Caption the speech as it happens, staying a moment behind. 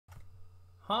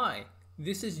Hi,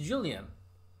 this is Julian,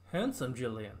 handsome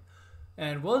Julian,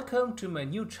 and welcome to my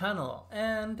new channel.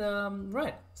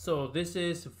 So this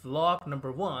is vlog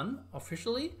number 1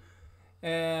 officially.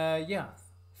 Yeah,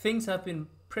 things have been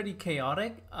pretty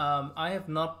chaotic. I have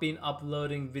not been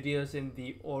uploading videos in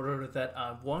the order that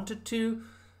I wanted to,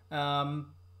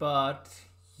 but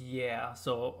yeah,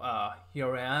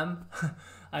 here I am.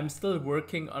 I'm still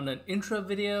working on an intro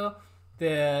video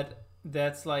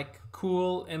that's like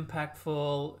cool,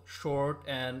 impactful, short,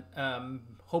 and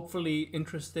hopefully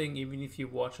interesting, even if you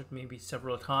watch it maybe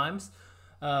several times.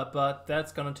 But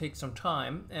that's gonna take some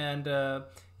time. And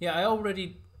yeah, I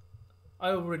already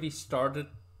started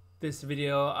this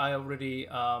video. I already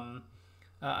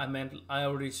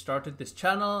started this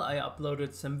channel. I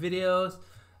uploaded some videos,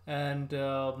 and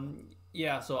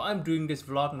yeah, so I'm doing this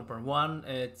vlog number 1.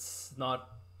 It's not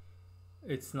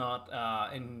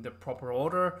in the proper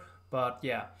order, but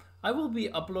yeah, I will be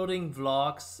uploading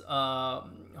vlogs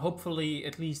hopefully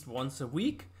at least once a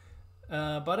week,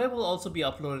 but I will also be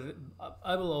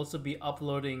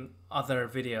uploading other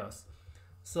videos.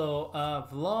 So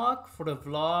for the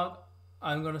vlog,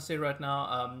 I'm gonna say right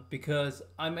now, because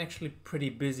I'm actually pretty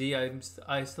busy. I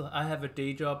have a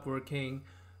day job working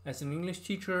as an English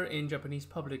teacher in Japanese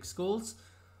public schools,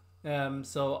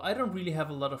 so I don't really have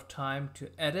a lot of time to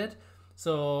edit.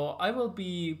 So I will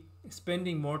be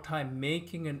spending more time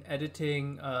making and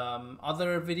editing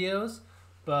other videos,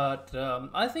 but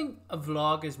I think a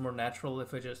vlog is more natural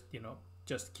if I just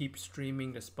keep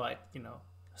streaming despite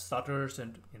stutters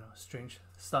and strange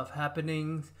stuff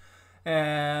happening.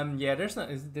 Yeah, there's not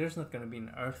gonna be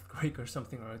an earthquake or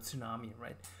something, or a tsunami,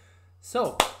 right?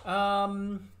 So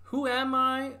who am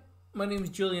I? My name is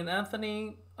Julian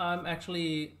Anthony. I'm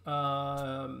actually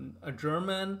a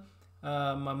German.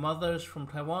 My mother's from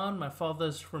Taiwan, my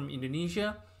father's from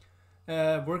Indonesia.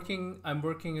 I'm working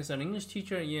as an English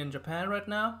teacher here in Japan right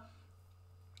now,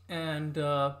 and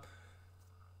I'm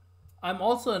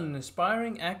also an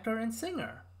aspiring actor and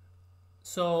singer.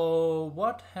 So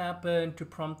what happened to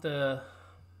prompt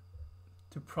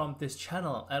this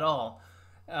channel at all?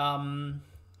 What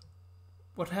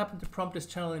happened to prompt this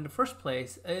channel in the first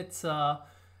place? It's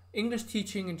English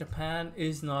teaching in Japan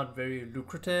is not very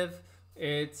lucrative.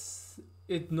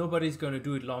 Nobody's going to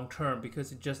do it long term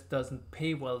because it just doesn't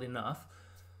pay well enough.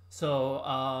 So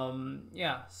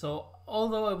yeah, so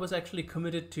although I was actually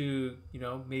committed to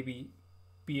maybe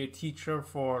be a teacher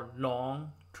for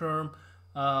long term,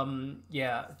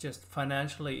 yeah, just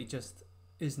financially it just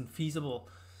isn't feasible.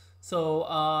 So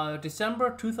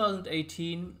December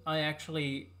 2018, I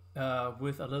actually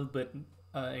with a little bit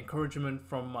encouragement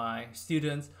from my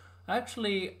students, I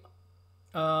actually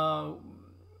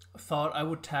thought I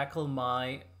would tackle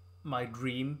my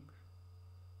dream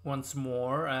once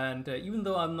more. And even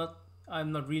though I'm not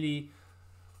really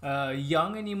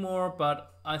young anymore,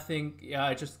 but I think, yeah,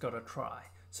 I just gotta try.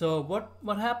 So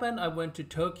what happened? I went to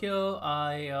Tokyo.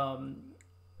 I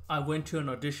went to an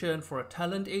audition for a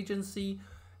talent agency,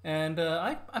 and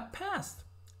I passed.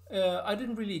 I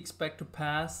didn't really expect to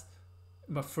pass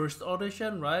my first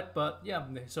audition, right? But yeah,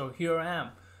 so here I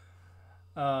am.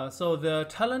 So the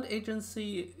talent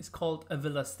agency is called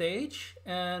Avila Stage,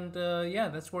 and yeah,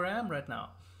 that's where I am right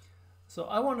now. So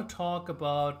I want to talk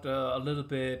about a little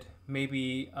bit,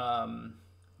 maybe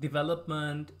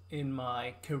development in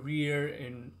my career,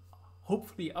 in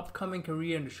hopefully upcoming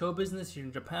career in the show business here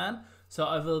in Japan. So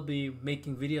I will be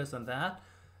making videos on that.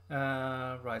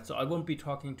 Right, so I won't be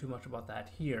talking too much about that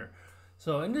here.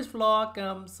 So in this vlog,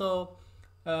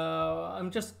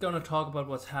 I'm just gonna talk about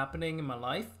what's happening in my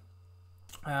life,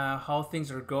 how things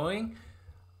are going,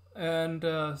 and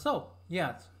so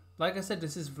yeah, like I said,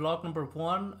 this is vlog number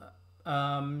 1.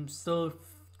 Still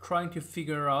trying to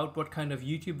figure out what kind of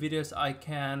YouTube videos I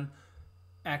can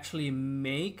actually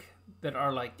make that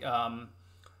are like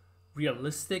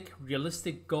realistic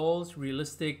goals,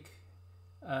 realistic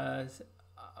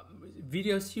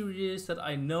video series that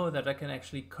I know that I can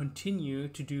actually continue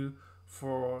to do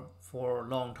for a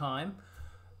long time.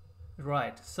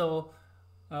 Right, so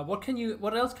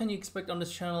what else can you expect on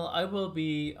this channel? I will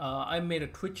be I made a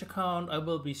Twitch account. I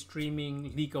will be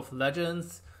streaming League of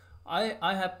Legends. I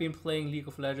have been playing League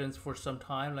of Legends for some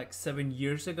time, like 7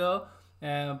 years ago,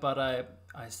 but I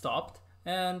stopped,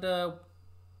 and I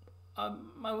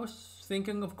was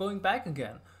thinking of going back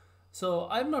again. So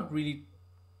I'm not really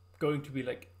going to be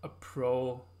like a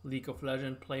pro League of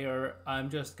Legends player. I'm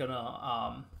just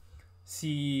gonna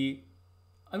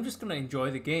I'm just gonna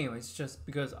enjoy the game. It's just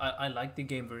because I like the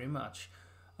game very much.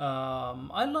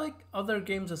 I like other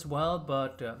games as well,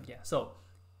 but yeah. So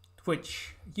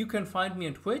Twitch, you can find me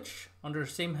on Twitch under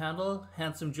the same handle,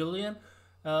 Handsome Julian.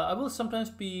 I will sometimes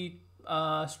be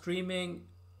streaming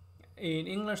in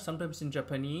English, sometimes in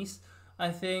Japanese.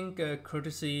 I think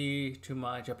courtesy to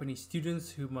my Japanese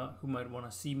students who might want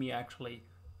to see me actually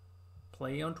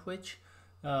play on Twitch.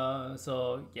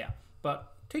 So yeah,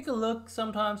 but take a look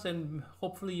sometimes, and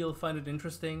hopefully you'll find it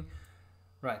interesting.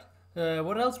 Right.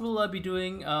 What else will I be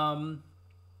doing?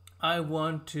 I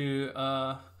want to.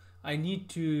 I need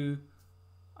to.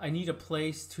 I need a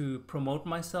place to promote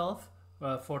myself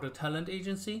for the talent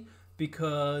agency,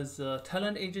 because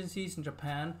talent agencies in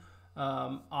Japan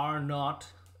are not.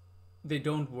 They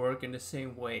don't work in the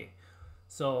same way.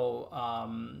 So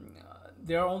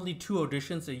there are only 2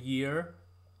 auditions a year,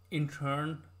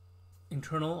 internal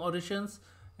auditions,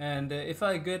 and if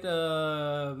I get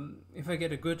a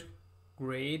good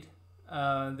grade,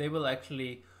 they will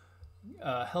actually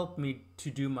help me to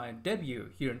do my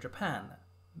debut here in Japan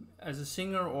as a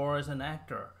singer or as an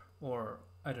actor, or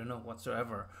I don't know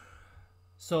whatsoever.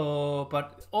 So,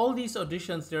 but all these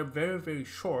auditions, they're very, very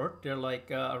short. They're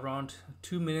like around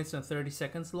 2 minutes and 30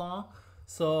 seconds long.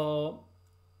 So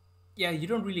yeah, you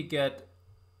don't really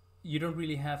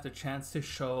have the chance to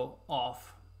show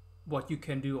off what you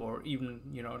can do, or even,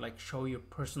 like, show your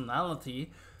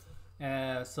personality.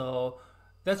 So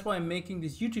that's why I'm making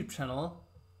this YouTube channel,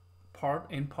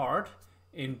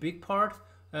 in big part.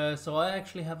 So I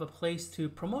actually have a place to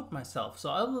promote myself. So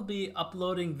I will be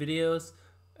uploading videos.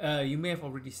 You may have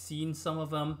already seen some of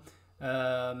them.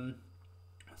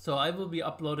 So I will be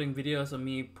uploading videos of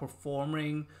me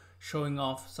performing, showing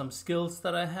off some skills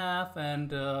that I have,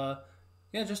 and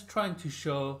yeah, just trying to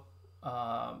show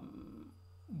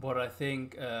what I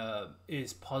think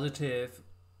is positive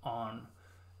on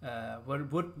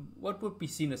what would be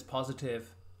seen as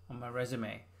positive on my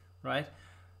resume, right?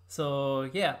 So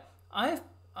yeah,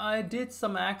 I did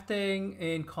some acting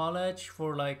in college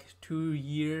for like 3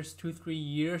 years,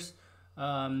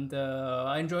 and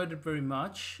I enjoyed it very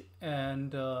much.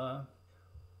 And I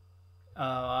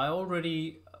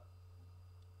already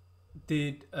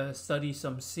did study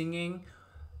some singing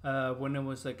when I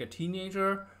was like a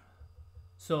teenager.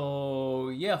 So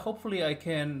yeah, hopefully I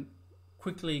can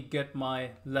quickly get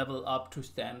my level up to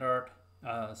standard,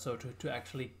 so to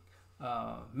actually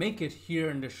make it here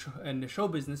in the show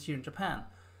business here in Japan.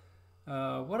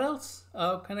 What else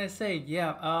can I say?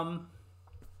 Yeah,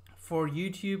 for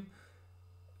YouTube,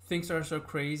 things are so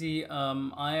crazy.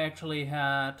 I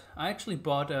actually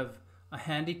bought a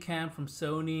Handycam from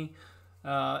Sony.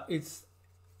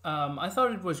 I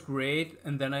thought it was great,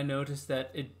 and then I noticed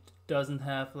that it doesn't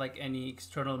have like any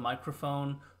external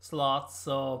microphone slots,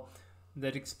 so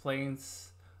that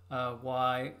explains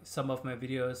why some of my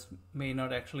videos may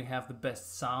not actually have the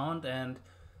best sound, and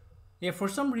yeah, for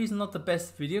some reason not the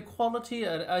best video quality.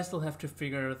 I still have to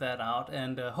figure that out,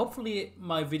 and hopefully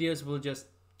my videos will just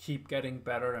keep getting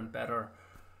better and better.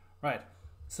 Right,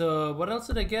 so what else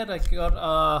did I get? I got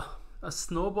a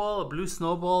snowball, a blue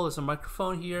snowball. There's a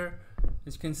microphone here,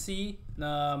 as you can see.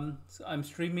 So I'm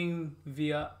streaming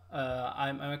via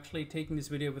I'm actually taking this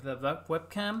video with a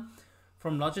webcam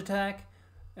from Logitech,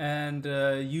 and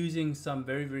using some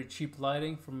very, very cheap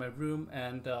lighting from my room,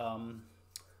 and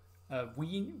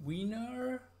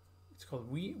Wiener, it's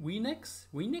called Weenix,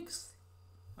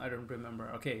 I don't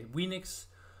remember. Okay, Weenix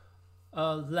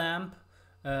lamp,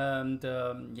 and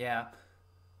yeah.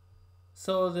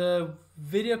 So the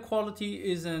video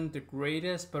quality isn't the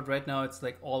greatest, but right now it's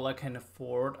like all I can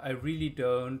afford. I really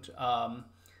don't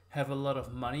have a lot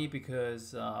of money,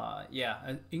 because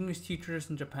yeah, English teachers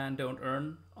in Japan don't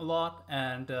earn a lot,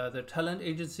 and the talent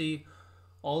agency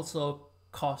also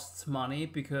costs money,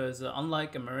 because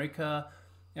unlike America,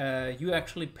 you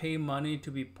actually pay money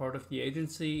to be part of the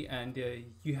agency, and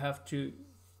you have to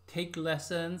take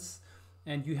lessons,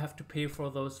 and you have to pay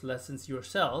for those lessons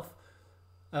yourself,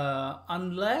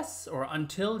 unless or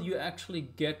until you actually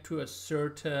get to a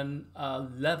certain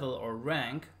level or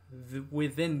rank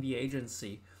within the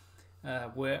agency,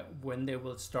 when they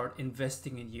will start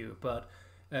investing in you. But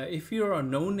if you're a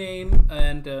no name,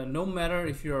 and no matter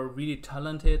if you're really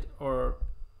talented or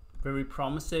very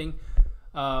promising,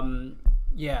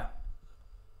 yeah,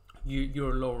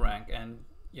 you're low rank, and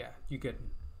yeah, you get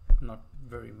not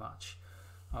very much.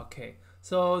 Okay,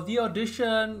 so the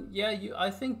audition, yeah, I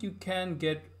think you can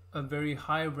get a very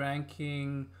high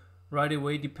ranking right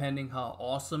away, depending how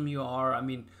awesome you are. I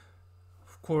mean,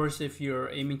 of course, if you're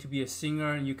aiming to be a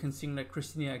singer and you can sing like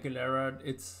Christina Aguilera,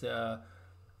 it's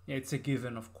a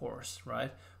given, of course,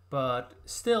 right? But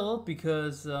still,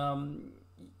 because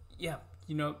yeah,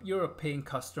 you're a paying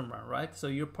customer, right? So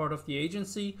you're part of the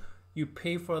agency, you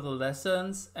pay for the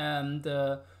lessons, and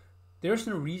there's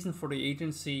no reason for the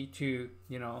agency to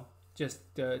just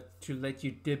to let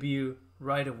you debut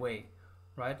right away,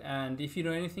 right? And if you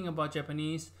know anything about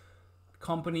Japanese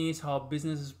companies, how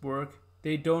businesses work,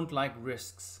 they don't like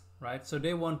risks, right? So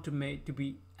they want to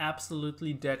be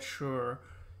absolutely dead sure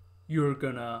you're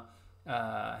gonna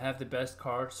have the best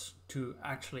cards to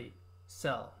actually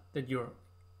sell, that you're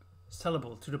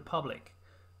sellable to the public,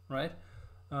 right?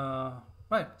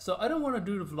 Right. So I don't want to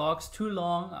do the vlogs too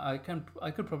long. I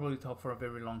could probably talk for a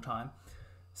very long time.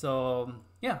 So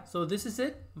yeah. So this is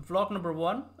it. Vlog number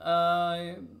 1.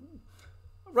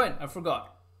 Right. I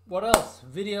forgot. What else?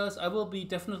 Videos. I will be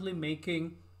definitely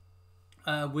making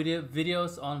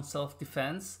videos on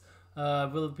self-defense.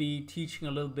 We'll be teaching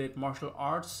a little bit martial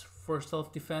arts for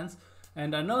self-defense,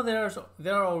 and I know there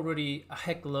are already a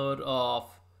heckload of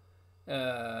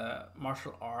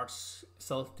martial arts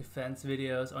self-defense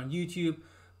videos on YouTube,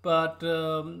 but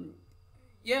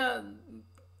yeah,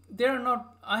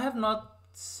 I have not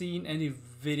seen any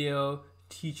video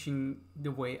teaching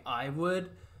the way I would,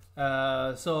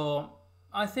 so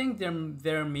I think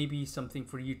there may be something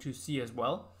for you to see as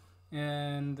well.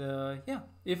 And yeah,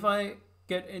 if I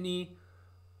get any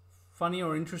funny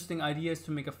or interesting ideas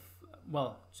to make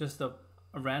just a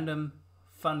random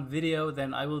fun video,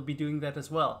 then I will be doing that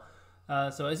as well.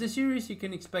 So as a series, you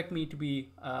can expect me to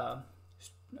be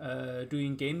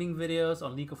doing gaming videos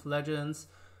on League of Legends,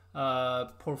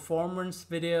 performance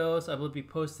videos. I will be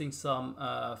posting some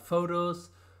photo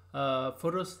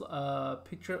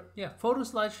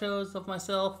slideshows of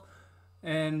myself,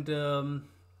 and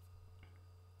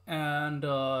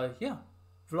yeah,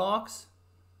 vlogs,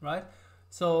 right?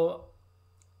 So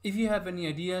if you have any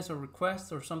ideas or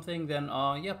requests or something, then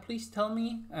yeah, please tell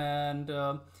me, and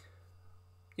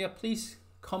yeah, please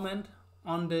comment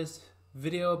on this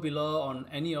video below, on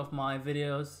any of my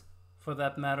videos for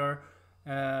that matter.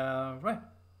 Right.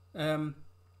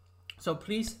 So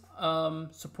please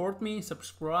support me,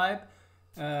 subscribe.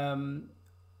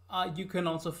 You can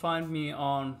also find me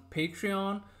on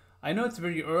Patreon. I know it's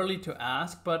very early to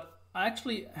ask, but I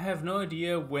actually have no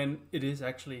idea when it is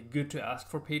actually good to ask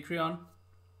for Patreon.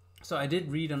 So I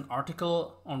did read an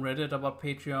article on Reddit about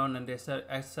Patreon, and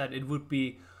I said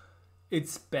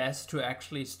it's best to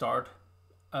actually start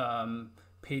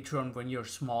Patreon when you're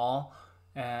small.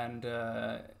 And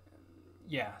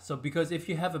yeah, so because if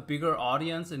you have a bigger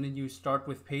audience and then you start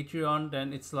with Patreon,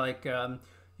 then it's like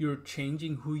you're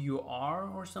changing who you are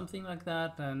or something like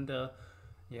that. And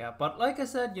yeah, but like I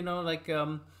said,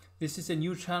 this is a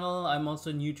new channel. I'm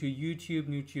also new to YouTube,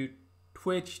 new to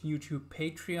Twitch, new to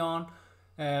Patreon.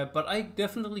 But I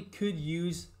definitely could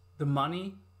use the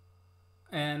money,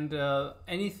 and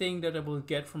anything that I will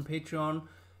get from Patreon,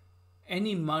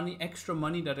 any extra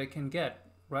money that I can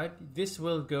get, right? This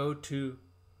will go to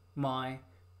my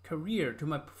career, to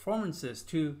my performances,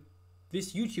 to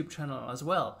this YouTube channel as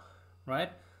well,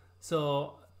 right?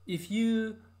 So if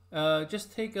you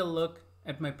just take a look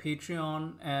at my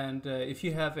Patreon, and if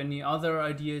you have any other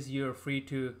ideas, you're free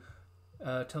to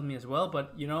tell me as well.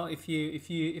 But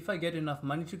if I get enough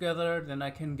money together, then I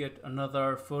can get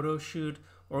another photo shoot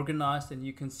organized, and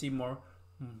you can see more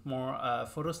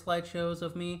photo slideshows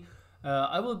of me.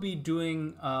 I will be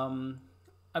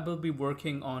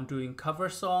working on doing cover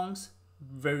songs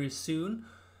very soon,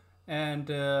 and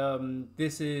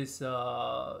this is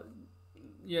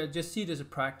yeah, just see it as a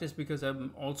practice, because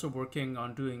I'm also working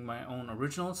on doing my own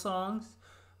original songs,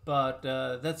 but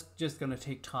that's just gonna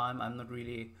take time. I'm not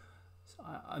really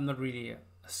a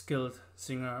skilled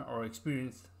singer or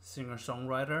experienced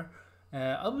singer-songwriter.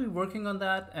 I'll be working on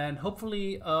that, and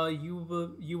hopefully you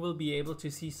will be able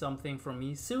to see something from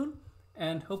me soon,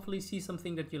 and hopefully see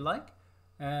something that you like.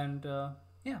 And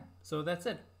yeah, so that's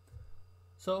it.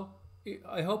 So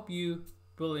I hope you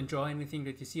will enjoy anything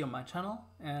that you see on my channel,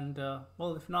 and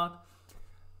well, if not,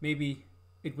 maybe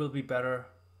it will be better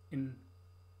in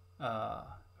a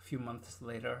few months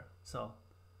later. So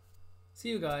see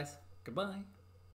you guys. Goodbye.